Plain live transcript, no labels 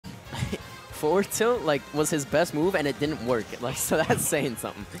forward tilt like was his best move, and it didn't work. Like, so that's saying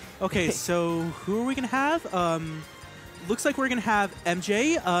something. Okay, so who are we gonna have? Looks like we're gonna have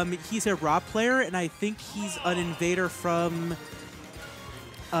MJ. He's a R.O.B player, and I think he's an invader from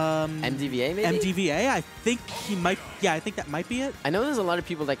MDVA, maybe? MDVA. I think he might. Yeah, I think that might be it. I know there's a lot of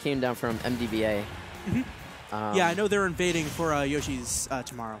people that came down from MDVA. Yeah, I know they're invading for Yoshi's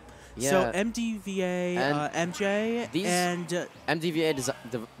tomorrow. Yeah. So MDVA, MJ, and MDVA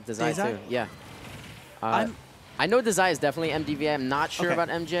Dazai too. Yeah. I know Dazai is definitely MDVA. I'm not sure about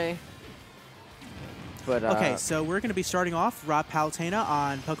MJ. But okay, so we're going to be starting off R.O.B Palutena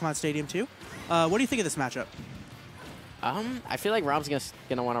on Pokemon Stadium 2. What do you think of this matchup? I feel like Rob's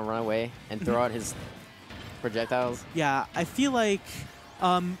gonna want to run away and throw out his projectiles. Yeah, I feel like,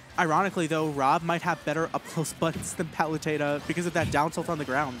 ironically though, R.O.B might have better up close buttons than Palutena because of that down tilt on the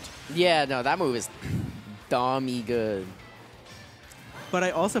ground. Yeah, no, that move is dummy good. But I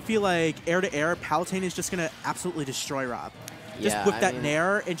also feel like air to air, Palutena is just gonna absolutely destroy R.O.B. Just Yeah, with I that mean,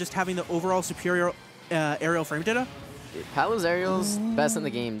 nair and just having the overall superior aerial frame data. Palu's aerial's best in the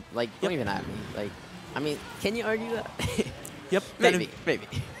game. Like, don't even at me. Like, I mean, can you argue that? Yep. Maybe.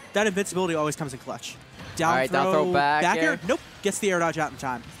 That invincibility always comes in clutch. Down Alright, down throw back air. air. Nope. Gets the air dodge out in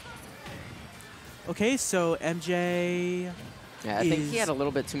time. Okay, so MJ. Yeah, I think he had a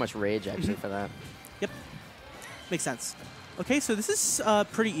little bit too much rage actually for that. Yep. Makes sense. Okay, so this is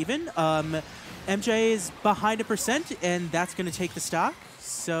pretty even. MJ is behind 1%, and that's going to take the stock.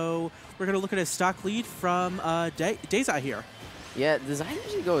 So we're going to look at a stock lead from Dazai here. Yeah, Dazai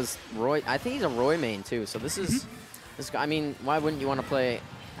usually goes Roy. I think he's a Roy main too. So this is, I mean, why wouldn't you want to play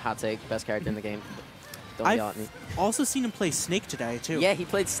Hot Take, best character in the game? Don't yell at me. I've also seen him play Snake today too. Yeah, he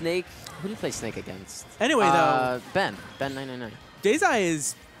played Snake. Who did he play Snake against? Anyway, though, Ben 999. Dazai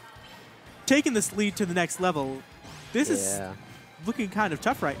is taking this lead to the next level. This is looking kind of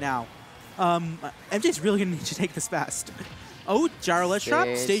tough right now. MJ's really going to need to take this fast. Oh, gyro ledge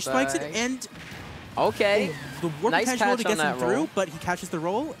trap, stage spikes it, and okay, the warp nice potential catch gets him through, roll. but he catches the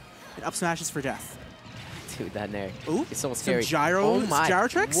roll and up smashes for death. Dude, that nair. Ooh, it's so scary. Some gyro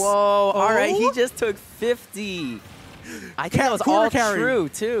tricks. Whoa, all right, he just took 50. I think that was all true,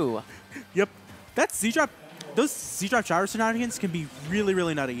 too. Yep. That's Z-drop. Those Z-drop gyro shenanigans can be really,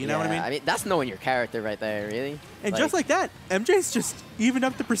 really nutty. You know what I mean? I mean, that's knowing your character right there, really. And just like that, MJ's just evened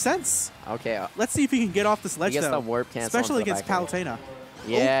up the percents. Okay. Let's see if he can get off this ledge, though. The warp cancel especially against Palutena.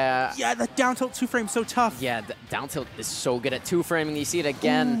 Yeah. Oh, yeah, that down tilt 2-frame so tough. Yeah, the down tilt is so good at 2-framing. You see it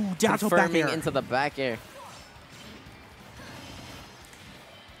again. Ooh, down tilt back air. Into the back air.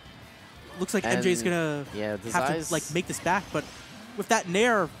 Looks like MJ's gonna have to like make this back, but with that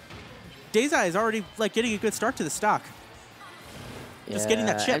nair, Dazai is already like getting a good start to the stock. Just getting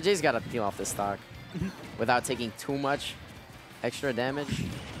that chip. MJ's got to peel off the stock without taking too much extra damage.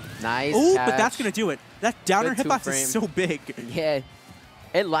 Nice. Oh, but that's gonna do it. That downer hitbox is so big. Yeah,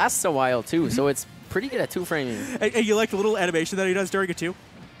 it lasts a while too, so it's pretty good at 2-framing. And you like the little animation that he does during it too?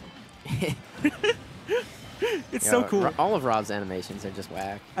 It's so cool. All of R.O.B's animations are just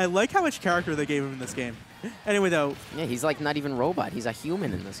whack. I like how much character they gave him in this game. Anyway, though. Yeah, he's like not even robot. He's a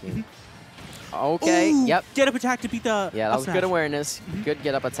human in this game. Okay, yep. Get up attack to beat the Yeah, that was good awareness. Good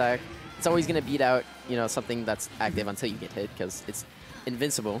get up attack. It's always going to beat out, you know, something that's active until you get hit because it's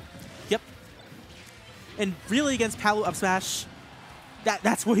invincible. Yep. And really against Palu up smash,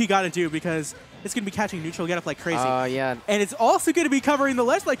 that's what he got to do because it's going to be catching neutral get up like crazy. Yeah. And it's also going to be covering the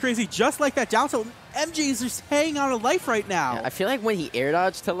ledge like crazy, just like that down tilt. MJ is just hanging on a life right now. Yeah, I feel like when he air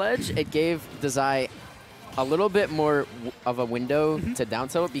dodged to ledge, it gave Dazai a little bit more of a window to down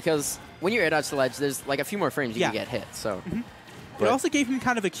tilt because when you air dodge to ledge, there's like a few more frames you can get hit. So, it also gave him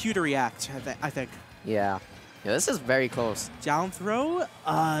kind of a cue to react, I think. Yeah. Yeah, this is very close. Down throw.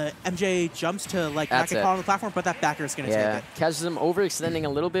 MJ jumps to like back and call on the platform, but that backer is going to take it. Catches him overextending a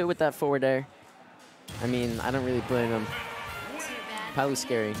little bit with that forward air. I mean, I don't really blame him. Palu's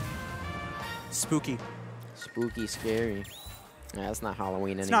scary. Spooky. Spooky, scary. Yeah, that's not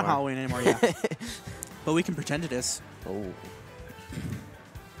Halloween anymore. It's not Halloween anymore, yeah. But we can pretend it is. Oh.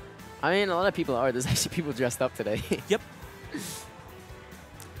 I mean, a lot of people are. There's actually people dressed up today. Yep.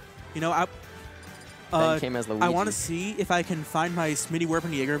 You know, came as Luigi. I want to see if I can find my Smitty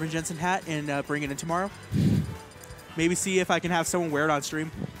Werpen Jaeger Jensen hat and bring it in tomorrow. Maybe see if I can have someone wear it on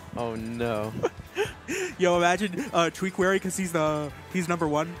stream. Oh, no. Yo, imagine Tweak wearing because he's #1.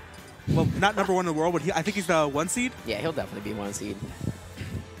 Well, not #1 in the world, but I think he's the 1 seed. Yeah, he'll definitely be 1 seed.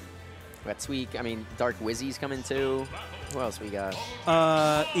 We got Tweak. I mean, Dark Wizzy's coming too. Who else we got?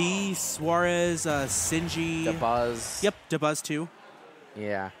 E, Suarez, Sinji. DeBuzz. Yep, DeBuzz too.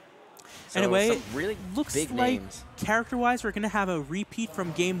 Yeah. So anyway, really looks big like names. character-wise, we're going to have a repeat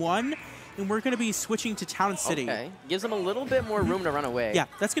from Game 1. and we're going to be switching to Town and City. Okay. Gives him a little bit more room to run away. Yeah,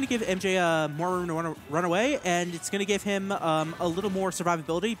 that's going to give MJ more room to run away, and it's going to give him a little more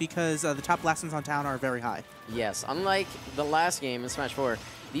survivability because the top blast zones on Town are very high. Yes, unlike the last game in Smash 4,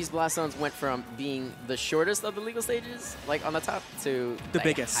 these blast zones went from being the shortest of the legal stages, like on the top, to the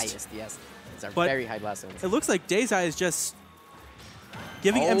biggest. Highest, yes. These are but very high blast zones. It looks like Dazai is just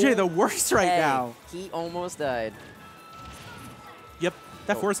giving MJ the worst right now. He almost died. Yep,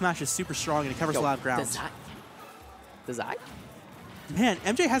 that forward smash is super strong and it covers a lot of ground. Dazai? Man,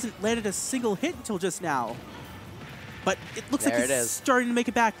 MJ hasn't landed a single hit until just now. But it looks like he's starting to make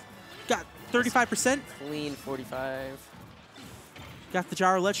it back. Got 35%. Clean 45. Got the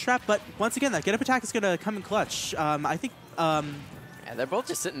gyro ledge trap, but once again, that get-up attack is going to come in clutch. I think... yeah, they're both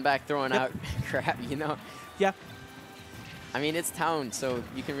just sitting back throwing out crap, you know? Yeah. I mean, it's Town, so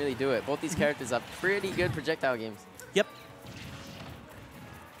you can really do it. Both these characters have pretty good projectile games. Yep.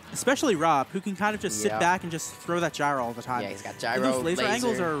 Especially R.O.B, who can kind of just sit back and just throw that gyro all the time. Yeah, he's got gyro, and those laser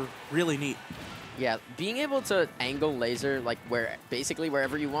angles are really neat. Yeah, being able to angle laser like basically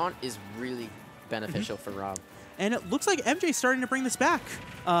wherever you want is really beneficial for R.O.B. And it looks like MJ's starting to bring this back.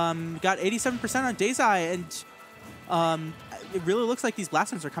 Got 87% on Dazai, and it really looks like these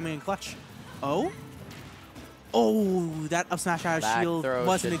blast zones are coming in clutch. Oh? Oh, that up smash out of shield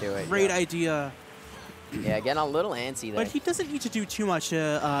wasn't a great idea. Yeah, getting a little antsy there. But he doesn't need to do too much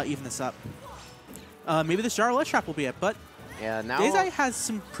to even this up. Maybe this gyro ledge trap will be it, but yeah, now Dazai has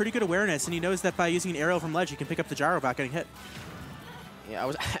some pretty good awareness, and he knows that by using an aerial from ledge, he can pick up the gyro without getting hit.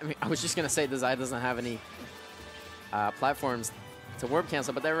 Yeah, I was just gonna say Dazai doesn't have any platforms to warp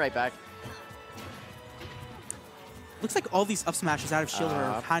cancel, but they're right back. Looks like all these up smashes out of shield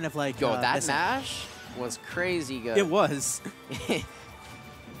are kind of like that missing. Mash was crazy good. It was.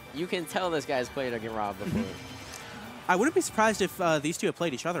 You can tell this guy's played against R.O.B before. I wouldn't be surprised if these two have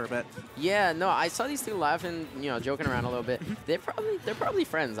played each other a bit. Yeah, no, I saw these two laughing, you know, joking around a little bit. They're probably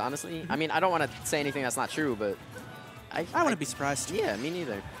friends, honestly. I mean, I don't want to say anything that's not true, but I wouldn't be surprised. Yeah, me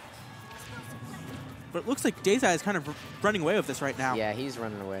neither. But it looks like Dazai is kind of running away with this right now. Yeah, he's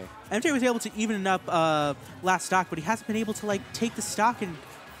running away. MJ was able to even it up last stock, but he hasn't been able to like take the stock and.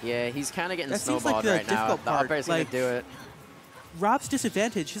 Yeah, he's kind of getting that snowballed seems like right now. The up air's gonna do it. R.O.B's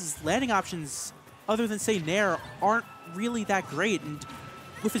disadvantage, his landing options, other than say Nair, aren't really that great. And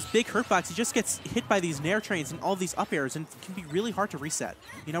with his big hurt box, he just gets hit by these Nair trains and all these up airs, and it can be really hard to reset.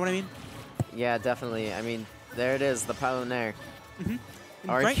 You know what I mean? Yeah, definitely. I mean, there it is, the Palutena.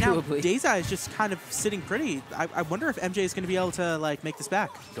 Right now, Dazai is just kind of sitting pretty. I wonder if MJ is going to be able to like make this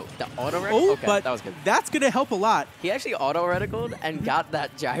back. The auto reticle? Oh, okay, but that was good. That's going to help a lot. He actually auto reticled and got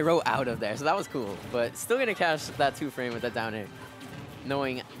that gyro out of there, so that was cool. But still going to catch that 2-frame with that down air,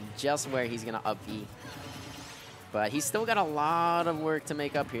 knowing just where he's going to up B. But he's still got a lot of work to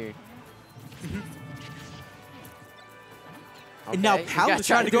make up here. Okay, and now Pal is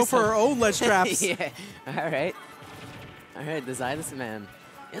trying to go for her own ledge traps. Yeah, all right. All right, Dazai, this man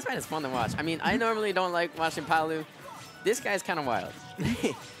is fun to watch. I mean, I normally don't like watching Palu. This guy's kind of wild.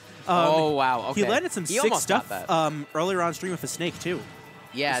 Oh, wow. Okay. He landed some sick stuff earlier on stream with a snake, too.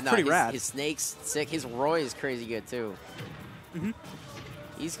 Yeah, no, pretty rad. His snake's sick. His Roy is crazy good, too.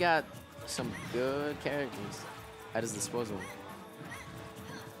 He's got some good characters at his disposal.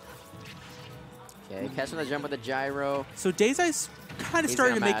 Okay, catching the jump with the gyro. So Dazai's kind of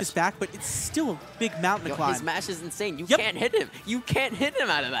starting to make this back, but it's still a big mountain to climb. His mash is insane. You can't hit him. You can't hit him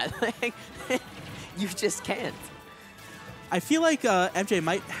out of that. You just can't. I feel like MJ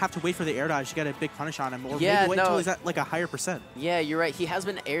might have to wait for the air dodge to get a big punish on him, or maybe wait until he's at like a higher percent. Yeah, you're right. He has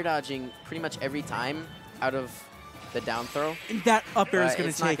been air dodging pretty much every time out of the down throw. And that up air is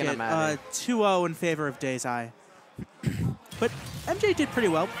going to take it. 2-0 in favor of Dazai. But MJ did pretty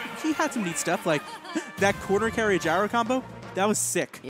well. He had some neat stuff, like that corner carry gyro combo. That was sick.